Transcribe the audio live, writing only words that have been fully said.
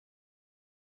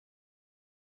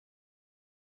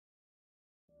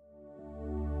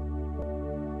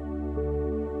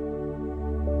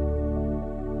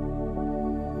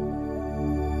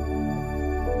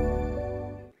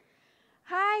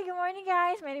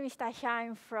name is Tasha.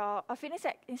 I'm a fitness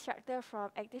instructor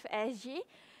from ActiveSG.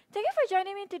 Thank you for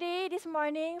joining me today, this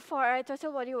morning, for a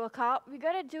total body workout. We're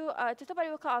going to do a total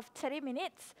body workout of 30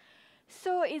 minutes.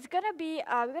 So it's going to be,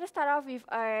 we're going to start off with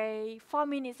a 4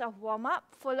 minutes of warm-up,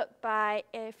 followed by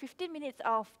 15 minutes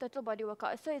of total body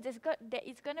workout. So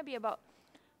it's going to be about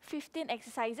 15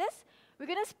 exercises. We're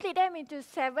going to split them into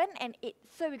 7 and 8.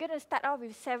 So we're going to start off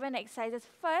with 7 exercises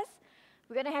first.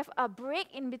 We're going to have a break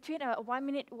in between, a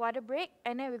 1-minute water break,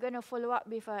 and then we're going to follow up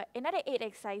with another 8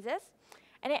 exercises.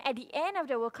 And then at the end of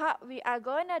the workout, we are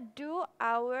going to do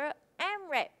our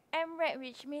AMRAP. AMRAP,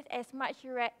 which means as much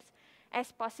reps as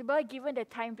possible given the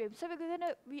time frame. So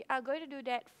we are going to do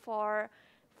that for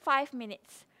 5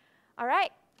 minutes. All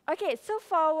right? Okay, so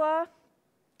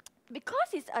because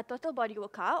it's a total body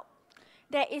workout,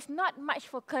 there is not much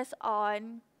focus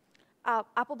on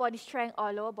upper body strength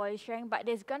or lower body strength, but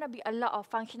there's going to be a lot of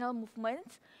functional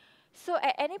movements. So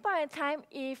at any point in time,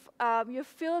 if you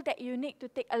feel that you need to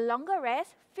take a longer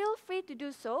rest, feel free to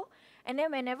do so. And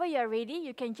then whenever you're ready,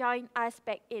 you can join us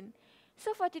back in.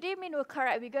 So for today's main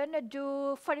workout, we're going to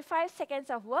do 45 seconds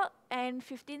of work and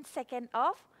 15 seconds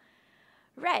of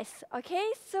rest.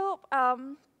 Okay, so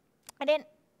and then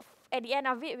at the end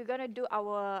of it, we're going to do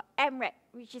our AMRAP,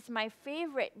 which is my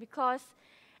favorite because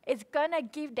it's going to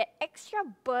give that extra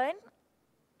burn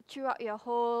throughout your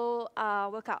whole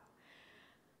workout.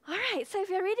 All right, so if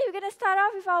you're ready, we're going to start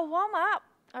off with our warm-up.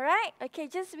 All right, okay,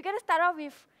 we're going to start off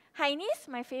with high knees,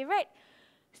 my favorite.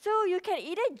 So you can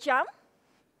either jump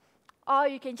or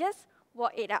you can just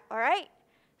walk it up, all right?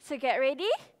 So get ready.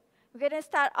 We're going to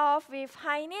start off with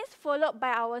high knees, followed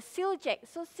by our seal jack.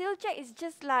 So seal jack is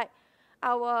just like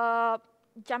our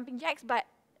jumping jacks, but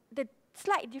the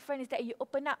slight difference is that you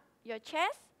open up your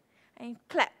chest and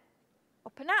clap.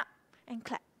 Open up and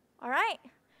clap. All right?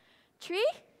 3,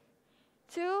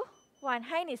 2, 1.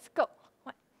 High knees, go.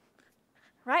 1.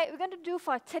 Right? We're going to do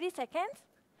for 30 seconds.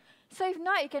 So if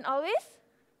not, you can always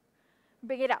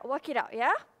bring it up, work it out,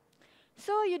 yeah?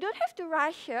 So you don't have to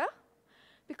rush here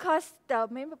because the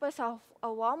main purpose of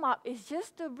a warm-up is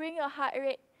just to bring your heart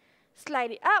rate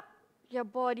slightly up, your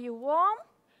body warm,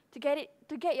 to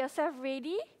get yourself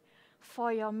ready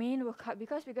for your main workout,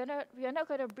 because we are not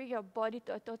going to bring your body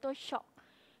to a total shock.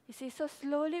 You see, so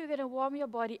slowly we're going to warm your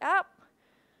body up.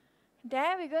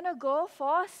 Then we're going to go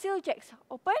for seal jacks.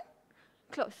 Open,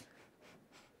 close.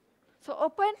 So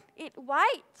open it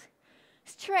wide,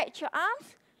 stretch your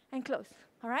arms, and close.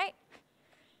 All right?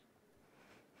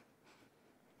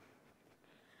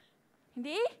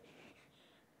 Ready?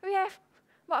 We have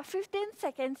about 15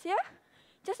 seconds here.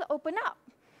 Just open up.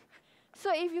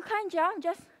 So if you can't jump,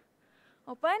 just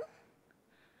open,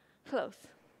 close.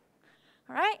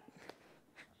 All right?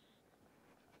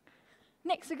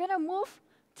 Next, we're going to move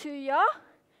to your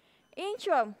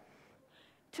inchworm,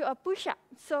 to a push-up.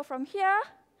 So from here,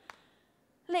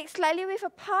 legs slightly width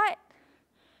apart.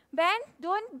 Bend.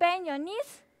 Don't bend your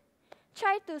knees.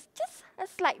 Try to, just a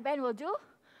slight bend will do.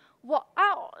 Walk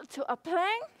out to a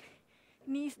plank.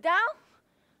 Knees down.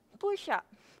 Push up.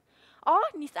 Or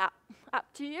knees up. Up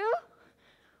to you.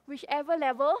 Whichever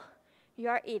level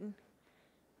you're in.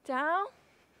 Down.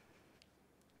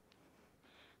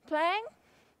 Plank.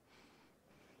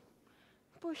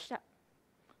 Push up.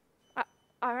 Up.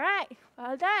 All right.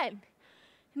 Well done.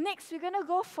 Next, we're going to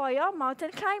go for your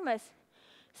mountain climbers.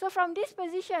 So from this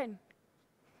position,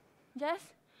 just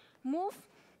move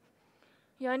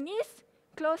your knees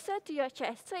closer to your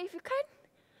chest. So if you can't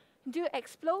do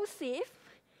explosive,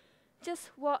 just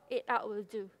walk it out will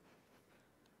do.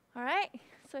 All right?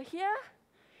 So here,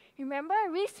 remember,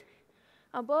 wrist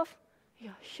above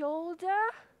your shoulder,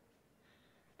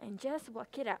 and just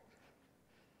walk it up.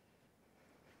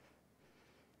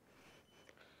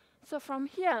 So from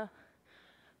here,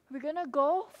 we're going to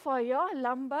go for your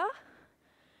lumbar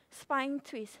spine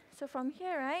twist. So from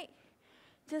here, right,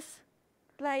 just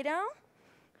lie down,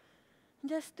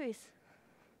 just twist.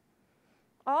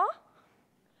 Or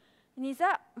knees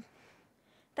up,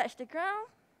 touch the ground,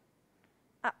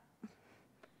 up.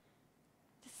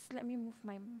 Just let me move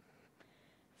my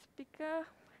speaker.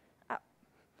 Up.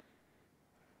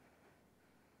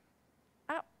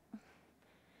 Up.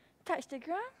 Touch the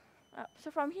ground, up.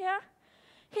 So from here,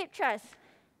 hip thrust.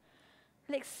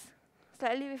 Legs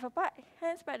slightly width apart,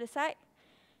 hands by the side,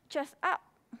 chest up,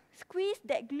 squeeze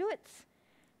that glutes,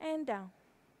 and down.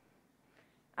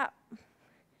 Up.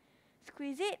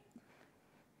 Squeeze it,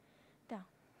 down.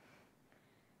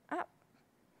 Up.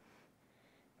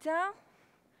 Down.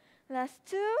 Last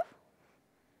 2.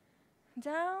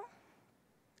 Down.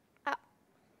 Up.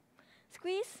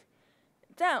 Squeeze,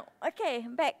 down. Okay,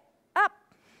 back, up.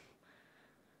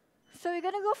 So we're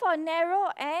going to go for a narrow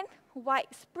and wide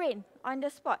sprint on the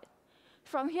spot.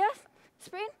 From here,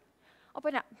 sprint,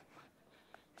 open up.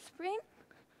 Sprint.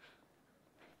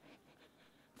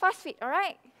 Fast feet, all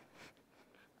right?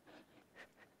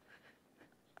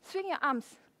 Swing your arms.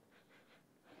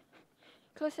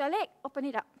 Close your leg, open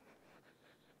it up.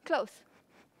 Close.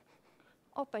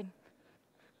 Open.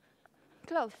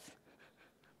 Close.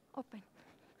 Open.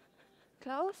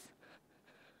 Close.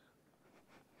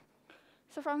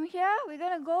 So from here, we're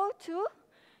going to go to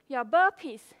your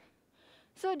burpees.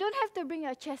 So don't have to bring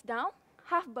your chest down.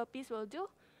 Half burpees will do.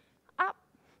 Up,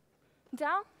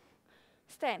 down,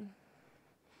 stand.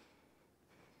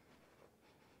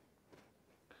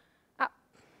 Up.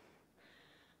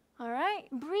 All right,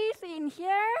 breathe in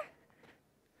here.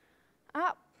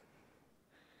 Up.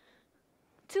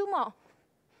 2 more.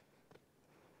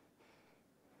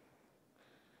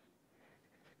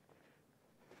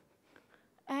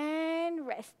 And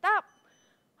rest up.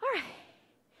 All right.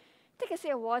 Take a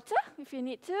sip of water if you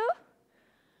need to.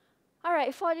 All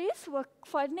right, for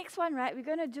the next one, right, we're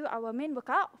going to do our main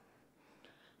workout.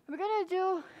 We're going to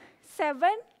do 7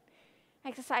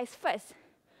 exercises first.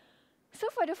 So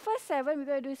for the first 7, we're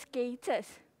going to do skaters.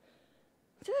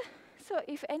 So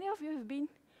if any of you have been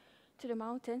to the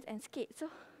mountains and skate, so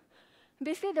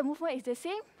basically the movement is the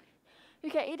same. You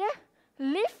can either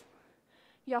lift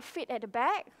your feet at the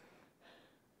back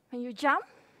when you jump,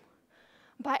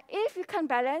 but if you can't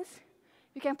balance,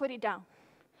 you can put it down.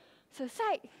 So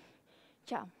side,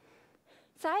 jump,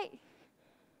 side,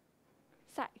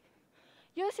 side.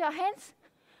 Use your hands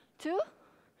to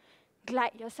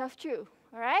glide yourself through,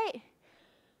 all right?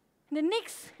 The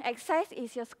next exercise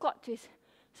is your squat twist.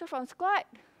 So from squat,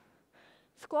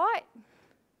 squat,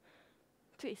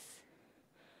 twist,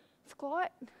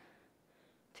 squat,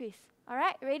 twist. All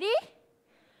right, ready?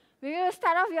 We're going to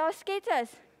start off your skaters.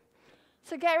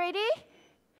 So get ready,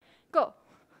 go.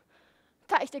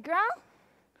 Touch the ground,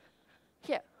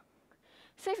 here.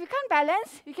 So if you can't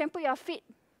balance, you can put your feet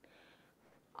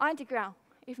on the ground.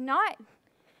 If not, you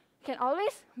can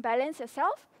always balance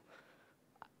yourself.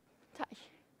 Touch.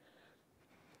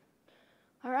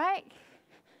 All right.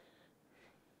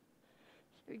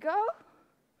 Here we go.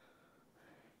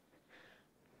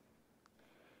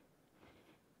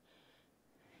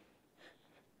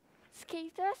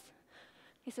 Skaters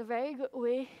is a very good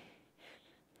way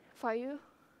for you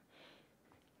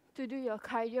to do your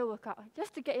cardio workout,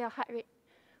 just to get your heart rate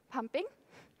pumping.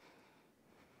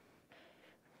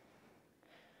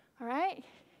 All right.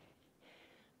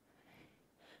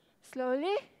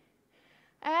 Slowly.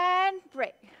 And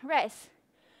break. Rest.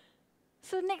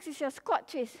 So next is your squat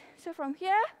twist. So from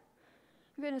here,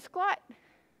 you're going to squat.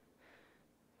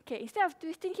 Okay, instead of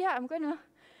twisting here, I'm going to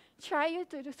try you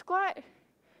to do squat.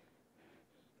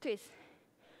 Twist.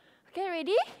 Okay,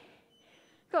 ready?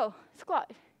 Go.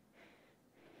 Squat.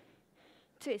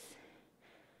 Twist.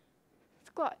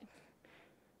 Squat.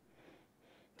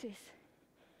 Twist.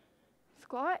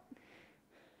 Squat.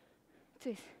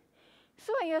 Twist.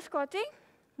 So when you're squatting,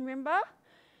 remember,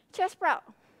 chest sprout.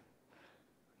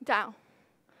 Down.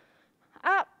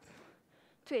 Up.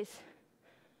 Twist.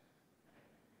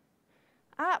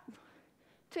 Up.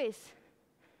 Twist.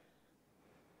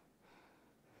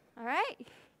 All right.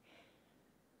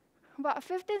 About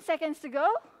 15 seconds to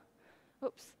go.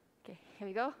 Oops. Okay, here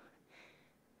we go.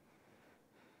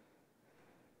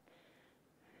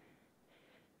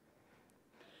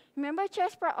 Remember,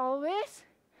 chest sprout always.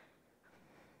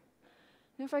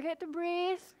 Don't forget to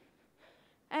breathe.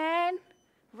 And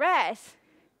rest.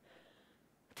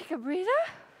 Take a breather.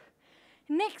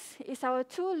 Next is our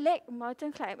 2-leg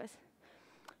mountain climbers.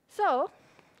 So,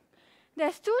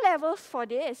 there's 2 levels for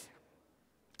this.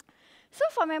 So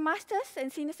for my masters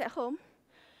and seniors at home,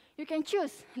 you can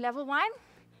choose level 1,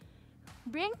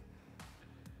 bring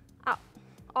up,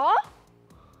 or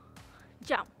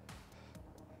jump,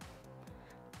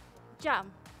 jump,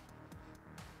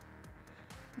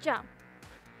 jump.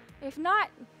 If not,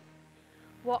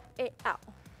 walk it out.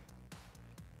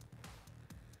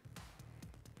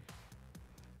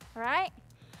 All right?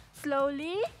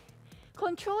 Slowly,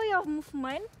 control your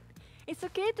movement. It's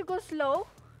okay to go slow.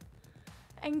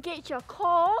 Engage your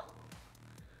core.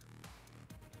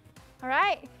 All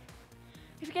right?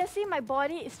 If you can see, my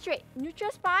body is straight. Neutral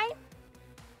spine.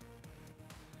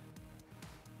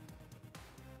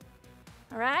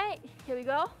 All right, here we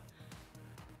go.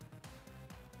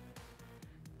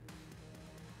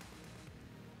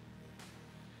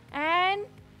 And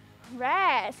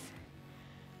rest.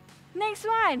 Next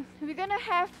one, we're gonna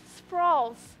have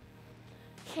sprawls.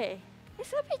 Okay,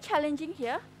 it's a bit challenging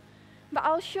here, but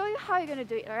I'll show you how you're gonna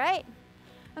do it, all right?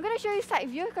 I'm gonna show you side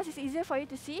view because it's easier for you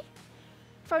to see.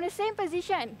 From the same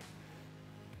position,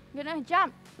 you're gonna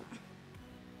jump,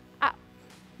 up,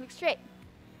 look straight,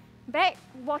 back,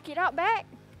 walk it out, back,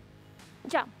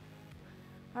 jump.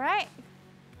 All right?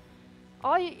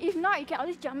 Or if not, you can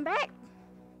always jump back,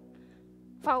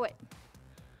 forward,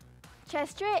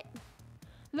 chest straight,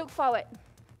 look forward,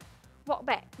 walk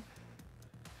back,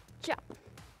 jump.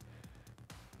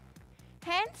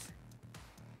 Hands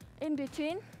in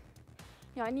between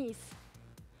your knees.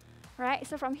 Right?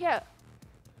 So from here,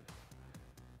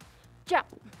 jump,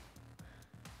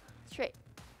 straight,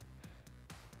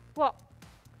 walk,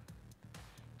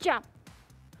 jump,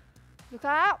 look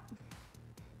up,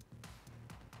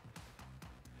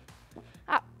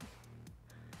 up,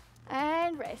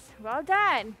 and rest. Well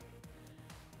done.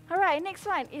 All right, next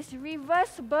one is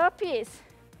reverse burpees.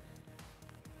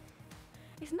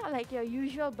 It's not like your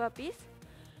usual burpees.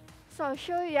 So I'll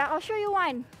show you. I'll show you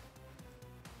one.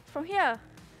 From here,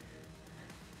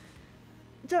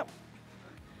 jump.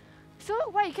 So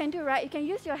what you can do, right? You can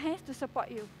use your hands to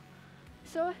support you.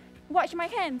 So watch my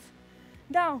hands.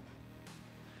 Down,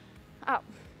 up,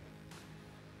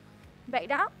 back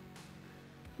down,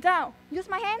 down. Use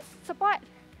my hands, support.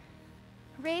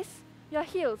 Raise your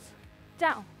heels,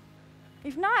 down.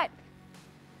 If not,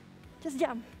 just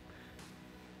jump.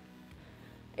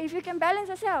 If you can balance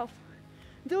yourself,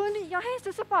 don't need your hands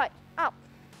to support. Up,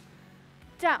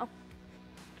 down.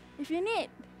 If you need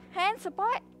hand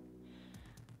support,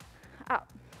 up,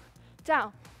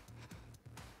 down.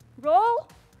 Roll,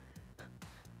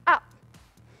 up,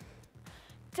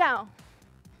 down.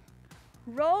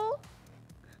 Roll,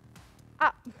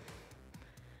 up,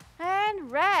 and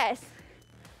rest.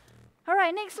 All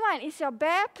right, next one is your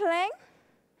bear plank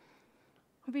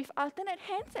with alternate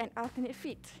hands and alternate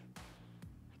feet.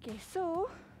 Okay, so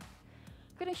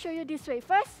I'm going to show you this way.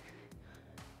 First,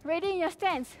 ready in your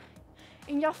stance.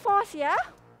 In your force, yeah?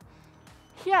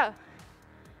 Here.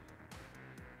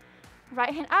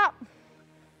 Right hand up.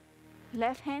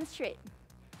 Left hand straight.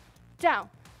 Down.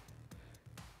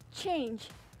 Change.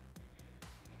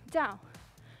 Down.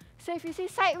 So if you see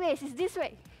sideways, it's this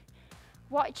way.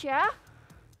 Watch, yeah?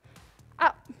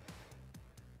 Up.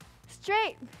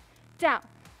 Straight. Down.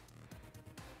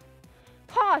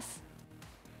 Pause.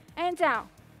 And down.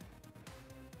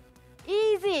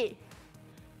 Easy.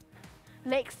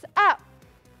 Legs up.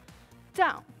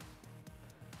 Down.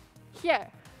 Here.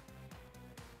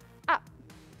 Up.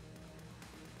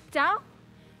 Down.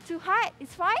 Too high,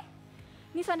 it's fine.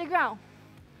 Knees on the ground.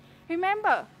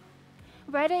 Remember,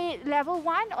 whether it's level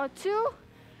 1 or 2,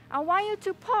 I want you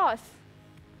to pause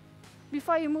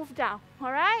before you move down,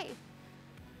 all right?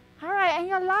 All right, and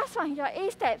your last one, your A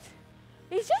steps.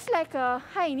 It's just like a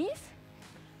high knees,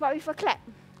 but with a clap.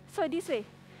 So this way.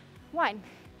 1,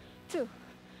 2,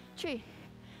 3,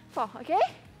 4, okay?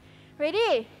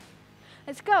 Ready?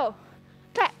 Let's go.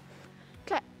 Clap,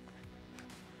 clap.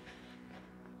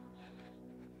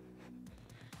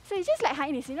 So it's just like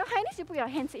high knees. You know, high knees, you put your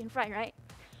hands in front, right?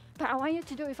 But I want you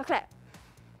to do it with a clap.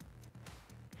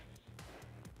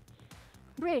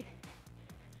 Breathe.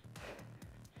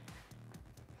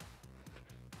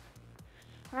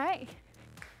 Right?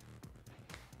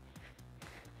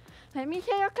 Let me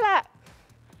hear your clap.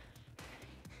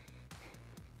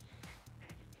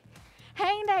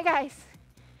 Hang there, guys.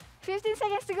 15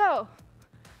 seconds to go.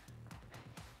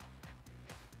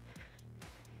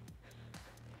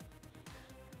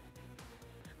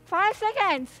 Five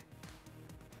seconds.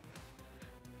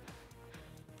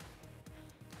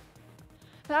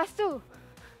 Last 2.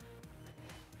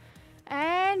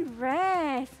 And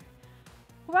rest.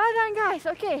 Well done, guys.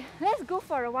 Okay, let's go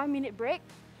for a 1-minute break.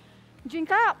 Drink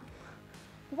up.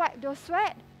 Wipe those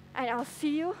sweat. And I'll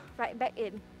see you right back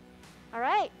in. All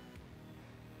right?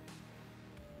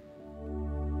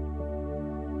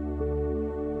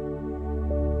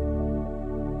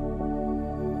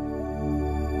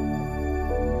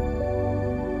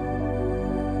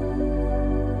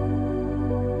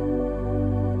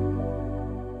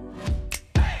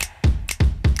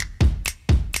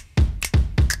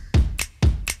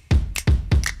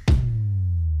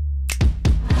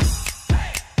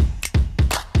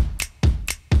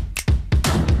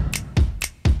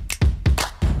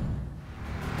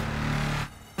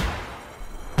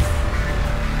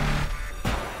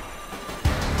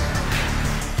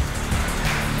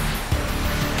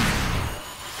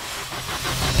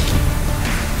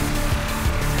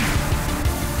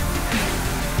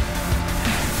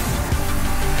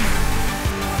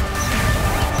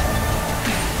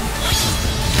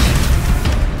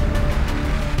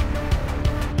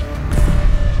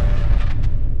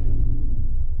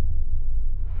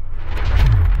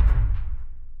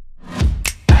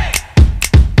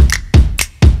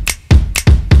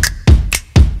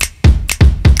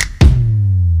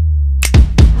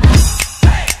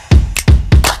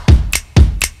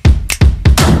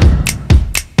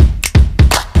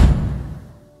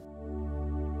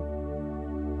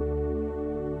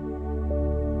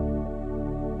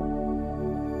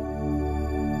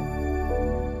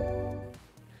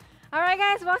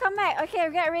 guys, welcome back. Okay,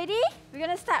 we get ready? We're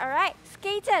gonna start, alright?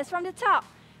 Skaters from the top.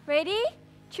 Ready?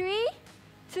 3,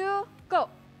 2, go.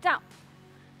 Down.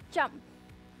 Jump.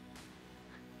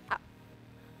 Up.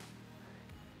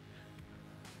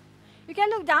 You can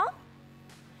look down.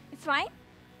 It's fine.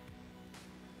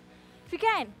 If you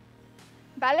can,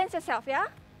 balance yourself, yeah?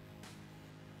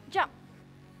 Jump.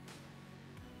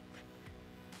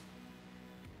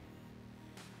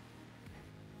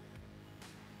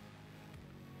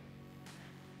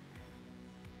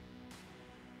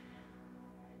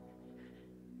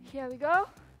 Here we go.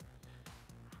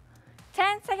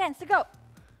 10 seconds to go.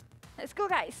 Let's go,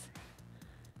 guys.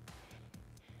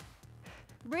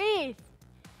 Breathe.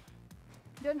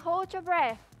 Don't hold your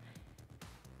breath.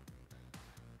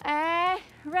 And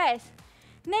rest.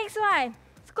 Next one,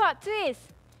 squat twist.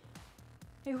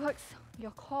 It works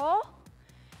your core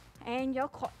and your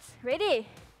quads. Ready?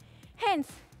 Hands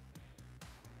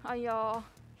on your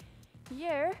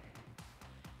ear.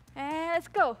 And let's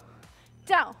go.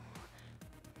 Down.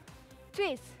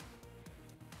 Twist.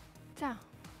 Down.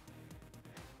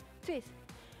 Twist.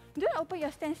 Don't open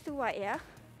your stance too wide, yeah?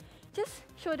 Just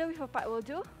shoulder width apart will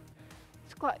do.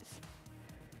 Squats.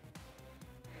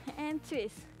 And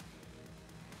twist.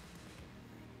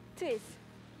 Twist.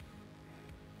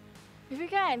 If you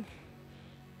can,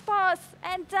 pause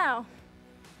and down.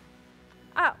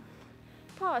 Up.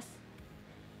 Pause.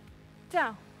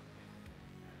 Down.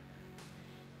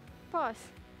 Pause.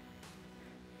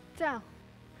 Down.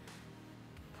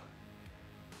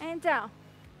 And down.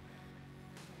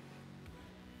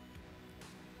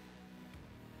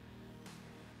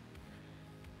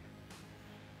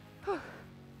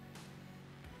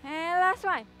 And last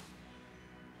one.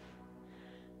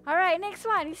 All right, next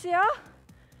one is your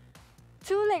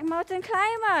two-leg mountain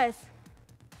climbers.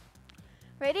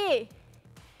 Ready?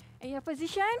 In your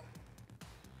position.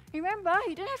 Remember,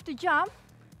 you don't have to jump.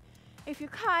 If you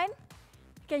can't,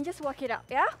 you can just walk it up,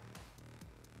 yeah?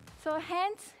 So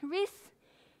hands, wrists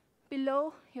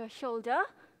below your shoulder.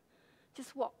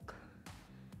 Just walk.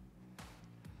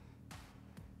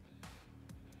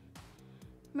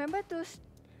 Remember to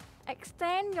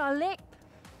extend your leg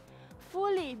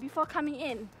fully before coming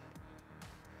in.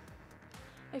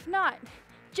 If not,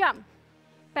 jump,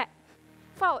 back,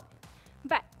 forward,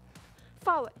 back,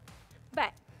 forward,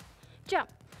 back, jump.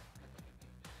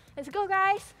 Let's go,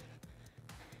 guys.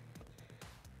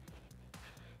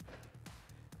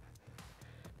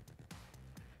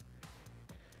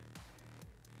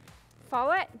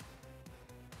 Forward,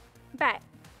 back,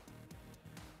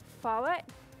 forward,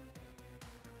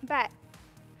 back.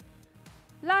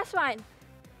 Last one,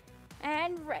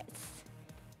 and rest.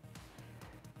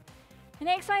 The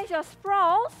next one is your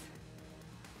sprawls.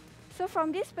 So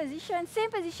from this position, same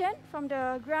position from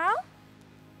the ground,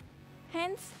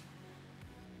 hands.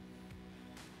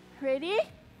 Ready?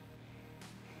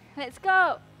 Let's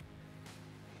go.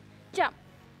 Jump.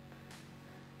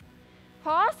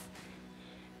 Pause.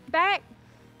 Back.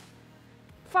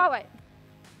 Forward.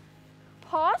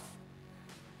 Pause.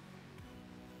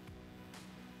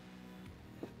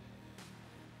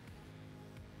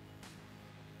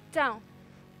 Down.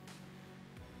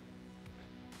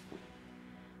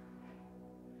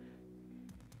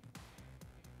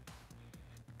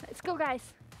 Let's go, guys.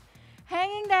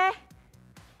 Hanging there.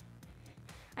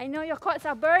 I know your quads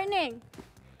are burning.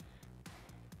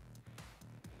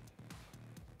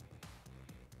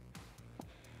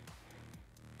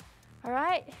 All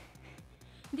right.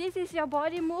 This is your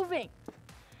body moving.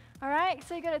 All right.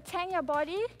 So you're going to thank your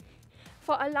body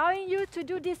for allowing you to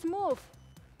do this move.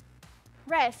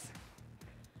 Rest.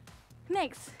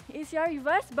 Next is your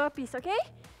reverse burpees, okay?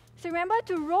 So remember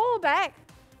to roll back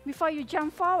before you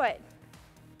jump forward.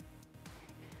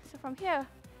 So from here,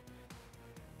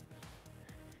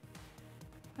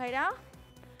 lie down,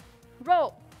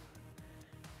 roll,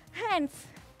 hands,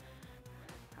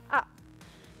 up,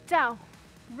 down,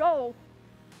 roll,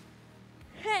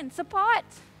 hands, support,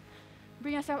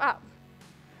 bring yourself up,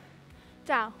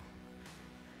 down,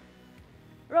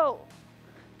 roll,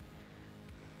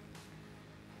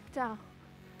 down.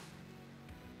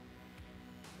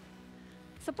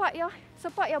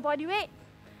 Support your body weight.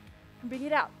 Bring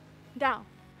it up, down.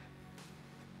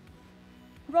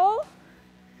 Roll,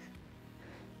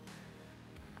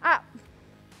 up.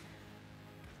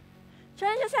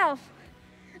 Challenge yourself.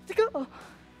 Let's go.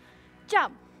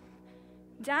 Jump,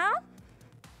 down,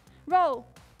 roll,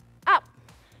 up,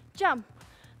 jump.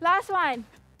 Last one.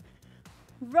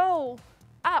 Roll,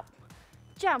 up,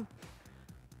 jump.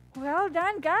 Well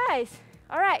done, guys.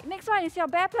 All right, next one is your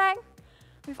bear plank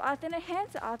with alternate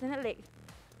hands, alternate leg.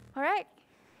 All right,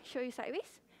 show you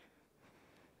sideways.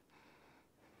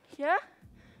 Here.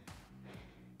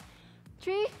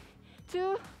 3,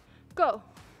 2, go.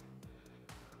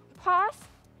 Pause,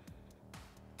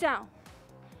 down.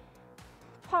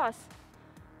 Pause,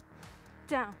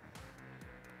 down.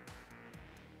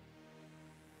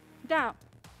 Down.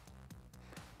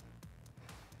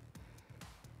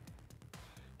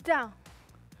 Down.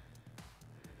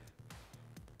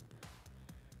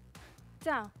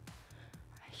 Down.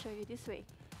 I'll show you this way.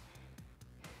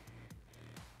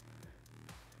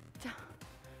 Down.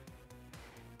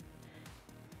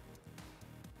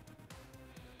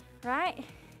 Right?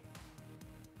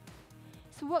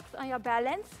 This works on your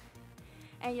balance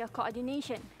and your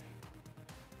coordination.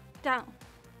 Down.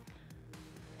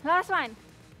 Last one.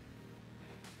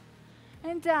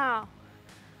 And down.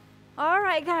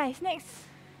 Alright guys, next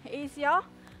is your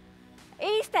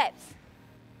A steps.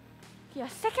 Your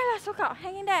second last workout,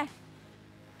 hang in there.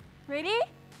 Ready?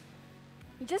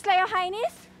 Just like your high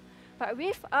knees, but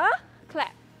with a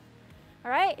clap.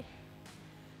 Alright?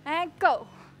 And go.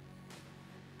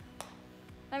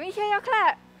 Let me hear your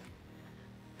clap.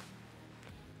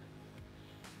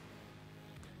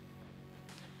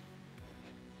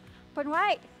 Open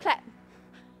wide, clap.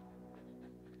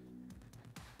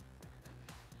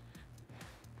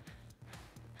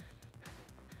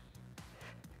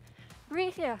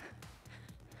 Breathe here.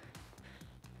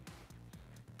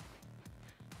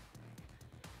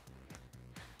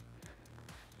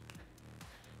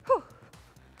 Whew.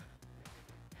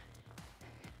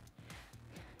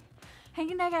 Hang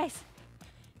in there, guys.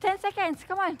 10 seconds,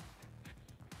 come on.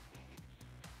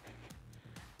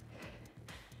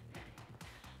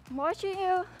 I'm watching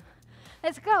you.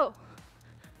 Let's go.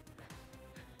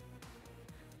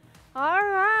 All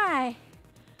right.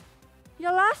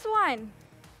 Your last one.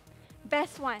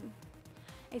 Best one.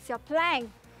 It's your plank.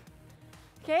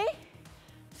 Okay?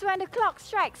 So when the clock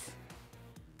strikes,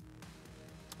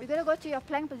 we're going to go to your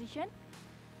plank position.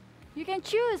 You can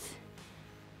choose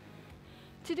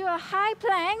to do a high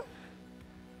plank.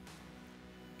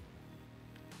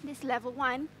 This level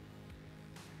 1.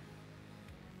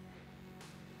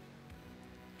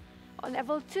 Or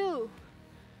level 2.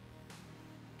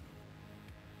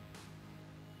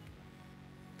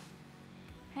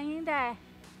 Hang in there.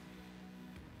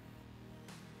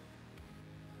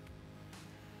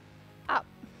 Up.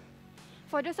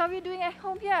 For those of you doing at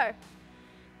home here,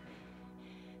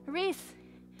 wrist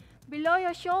below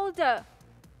your shoulder.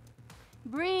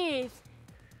 Breathe.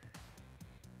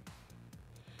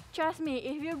 Trust me,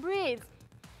 if you breathe,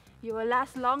 you will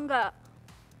last longer.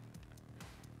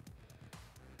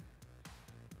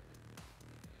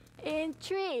 In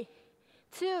 3,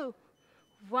 2,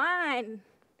 1.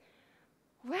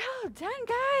 Well done,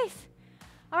 guys.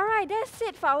 All right, that's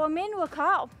it for our main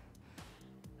workout.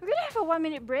 We're gonna have a 1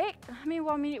 minute break.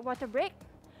 1 minute water break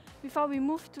before we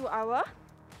move to our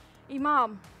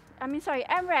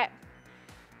AMRAP.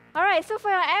 All right, so for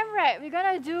our AMRAP, we're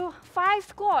gonna do 5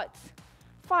 squats.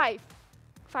 5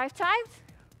 times.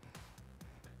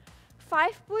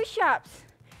 5 push-ups.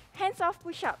 Hands off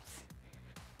push-ups.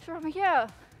 From here.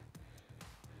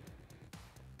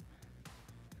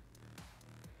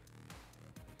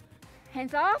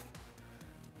 Hands off.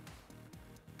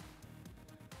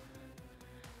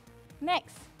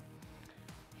 Next.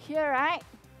 Here, right?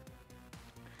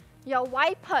 Your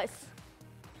wipers.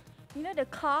 You know the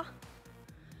car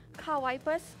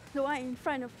wipers? The one in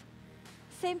front of.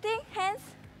 Same thing, hands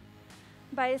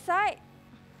by the side.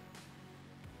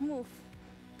 Move.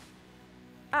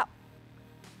 Up.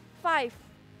 5.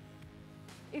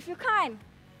 If you can't,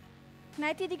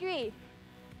 90 degree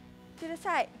to the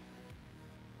side.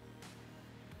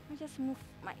 Let me just move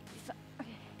my side.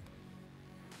 Okay.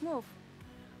 Move.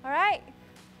 All right.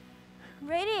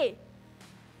 Ready?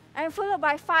 And followed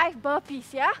by 5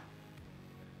 burpees, yeah?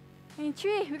 In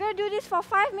 3, we're gonna do this for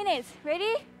 5 minutes.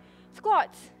 Ready?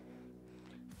 Squats.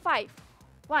 5.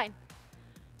 1,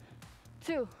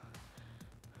 2,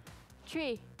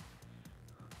 3,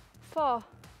 4,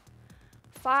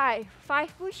 5.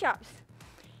 5 push-ups.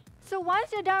 So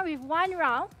once you're done with 1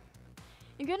 round,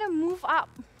 you're gonna move up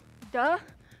the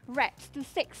reps to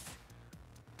 6.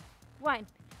 1,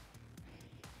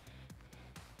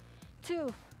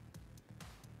 2,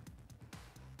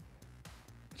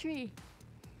 3,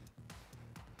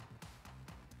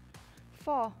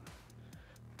 4,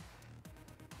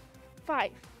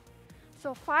 5.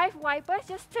 So 5 wipers,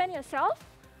 just turn yourself.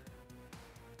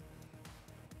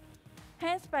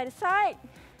 Hands by the side.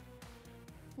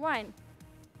 1,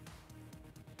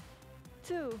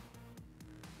 2,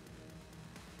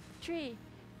 3,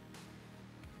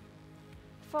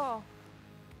 4,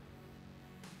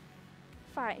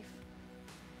 5.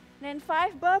 Then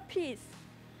 5 burpees.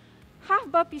 Half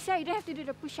burpees, yeah, you don't have to do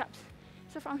the push-ups.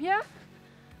 So from here,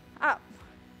 up.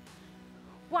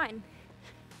 1,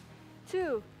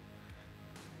 2,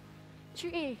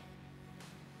 3,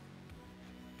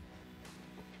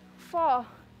 4,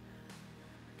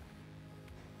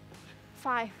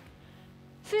 5.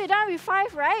 So you're done with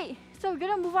 5, right? So we're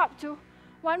gonna move up to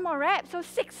 1 more rep, so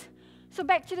 6. So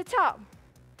back to the top.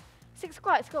 6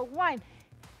 squats, go 1,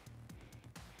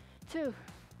 2,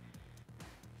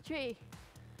 3,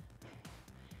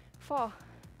 4,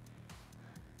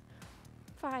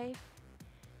 5,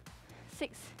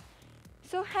 6.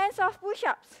 So hands off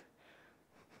push-ups.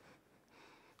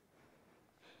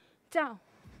 Down.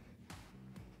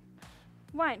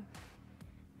 1.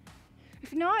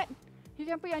 If not, you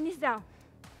can put your knees down.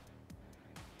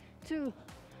 2,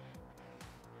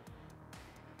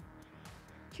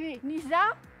 3, knees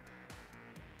down.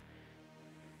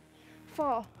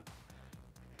 4,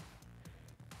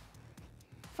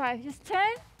 5, just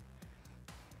turn.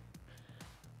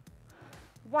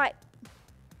 Wipe.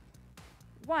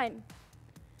 1,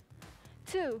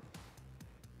 2,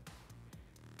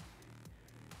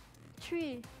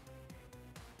 3,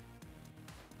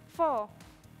 4,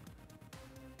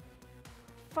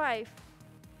 5.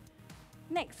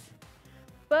 Next,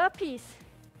 burpees.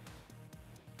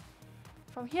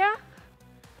 From here,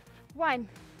 1,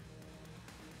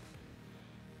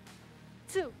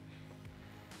 2.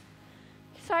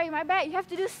 Sorry, my bad. You have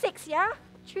to do 6, yeah?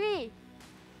 3,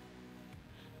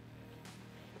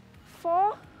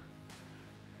 4,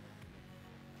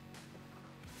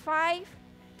 5,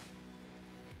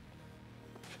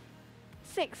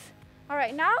 6. All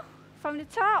right, now from the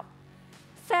top,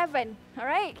 7. All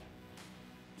right.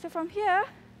 So from here,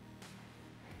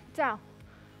 down.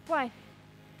 1.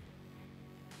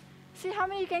 See how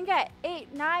many you can get?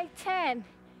 8, 9, 10.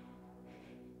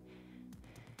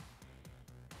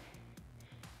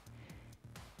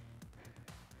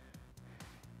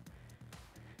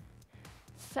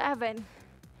 7.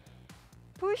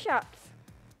 Push-ups.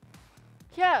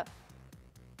 Here.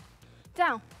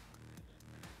 Down.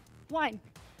 1,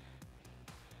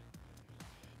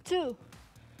 2,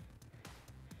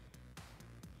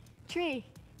 3,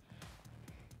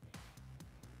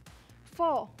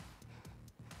 4,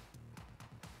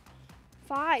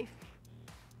 5.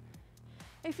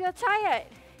 If you're tired,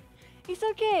 it's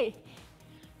okay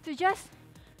to just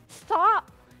stop,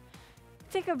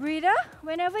 take a breather.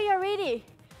 Whenever you're ready,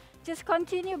 just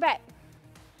continue back.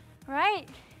 Right?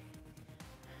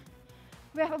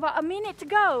 We have about a minute to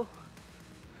go.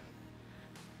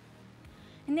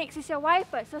 Next is your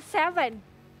wiper, so 7.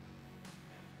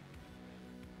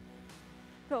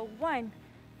 Go 1,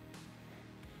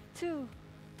 2,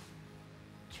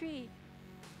 3,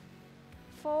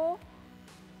 4,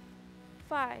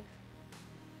 5,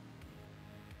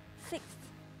 6,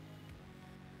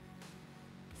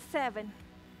 7.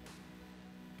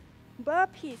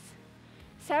 Burpees.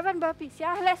 7 burpees.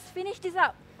 Yeah, let's finish this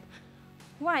up.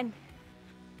 1,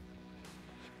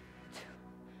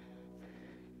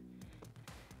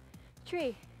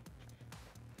 3.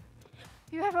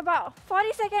 You have about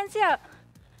 40 seconds here.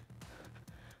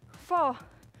 4,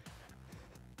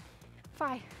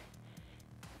 5,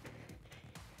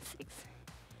 6,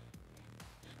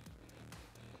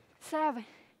 7.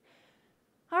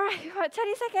 All right, you got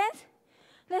 30 seconds.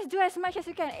 Let's do as much as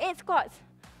you can. 8 squats.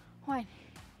 1,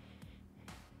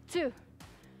 2,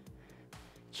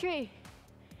 3,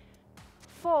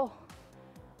 4,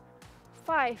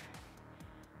 5,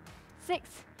 6,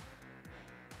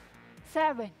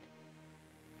 7,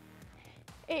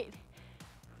 8.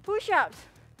 Push-ups.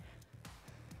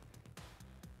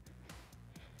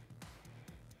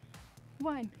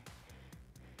 1,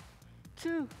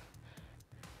 2,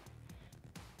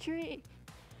 3,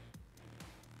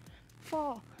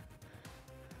 4,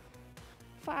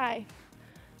 5.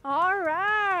 All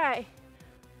right.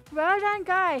 Well done,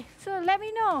 guys. So let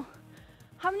me know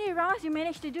how many rounds you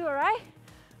managed to do, all right?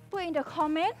 Put in the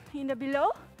comment in the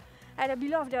below, at the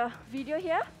below of the video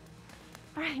here.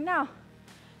 All right, now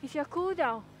it's your cool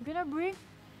down. We're gonna bring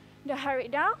the heart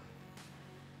rate down.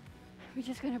 We're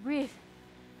just gonna breathe.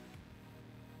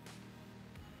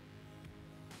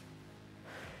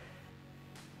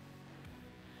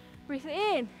 Breathe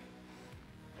in.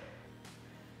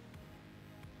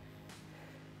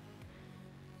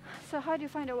 So how do you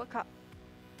find the workout?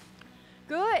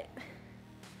 Good.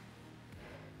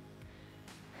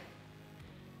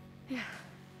 Yeah.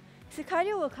 It's a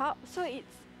cardio workout, so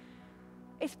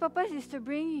its purpose is to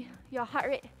bring your heart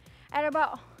rate at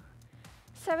about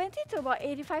 70 to about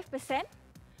 85%.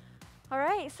 All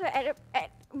right. So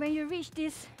when you reach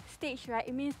this stage, right,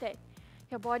 it means that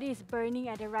your body is burning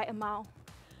at the right amount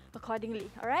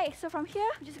accordingly. All right. So from here,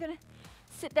 I'm just gonna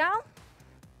sit down,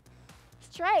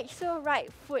 stretch. So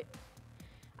right foot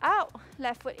out,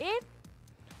 left foot in,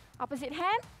 opposite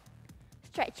hand,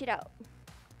 stretch it out.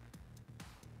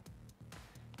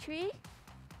 3,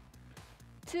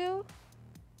 2,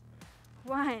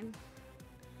 1.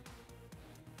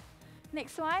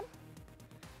 Next one.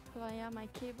 Hold on, yeah, my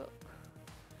cable.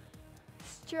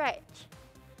 Stretch.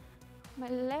 My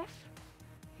left.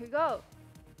 Here we go.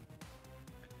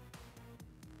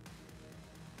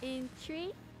 In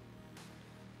 3,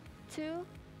 2,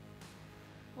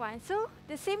 1. So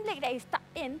the same leg that is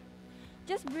tucked in,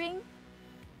 just bring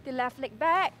the left leg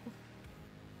back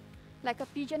like a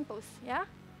pigeon pose, yeah?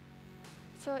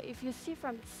 So if you see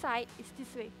from the side, it's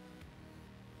this way.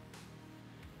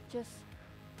 Just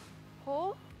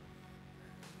hold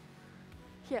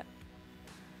here,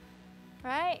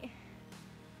 right?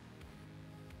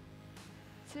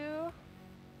 2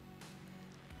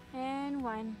 and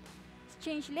 1. Let's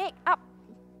change leg up,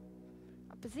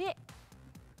 opposite,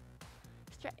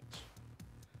 stretch,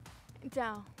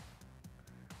 down.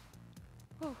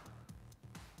 Whew.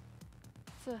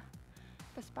 So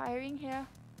perspiring here.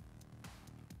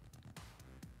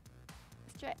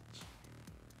 Stretch.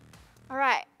 All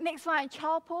right, next one,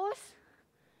 child pose.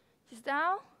 Just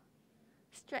down,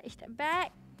 stretch the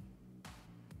back,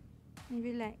 and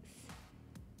relax.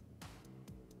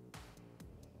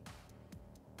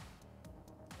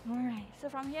 All right, so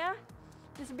from here,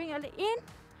 just bring your leg in.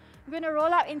 We're gonna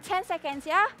roll up in 10 seconds,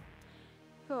 yeah?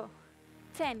 Go.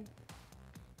 10,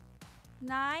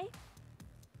 9,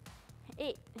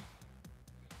 8,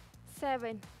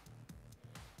 7,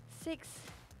 6,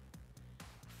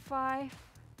 5,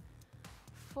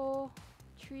 4,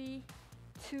 3,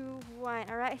 2, 1.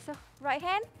 All right, so right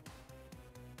hand,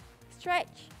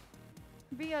 stretch.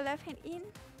 Bring your left hand in,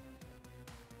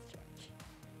 stretch.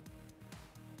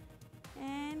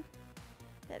 And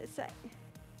the other side.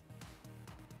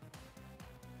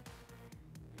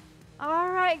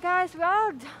 All right, guys,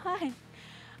 well done.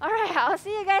 All right, I'll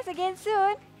see you guys again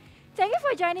soon. Thank you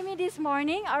for joining me this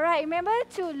morning. All right, remember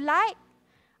to like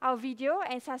our video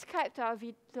and subscribe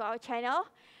to our channel.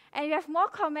 And if you have more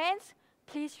comments,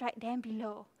 please write them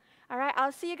below. All right,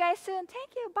 I'll see you guys soon.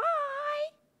 Thank you. Bye.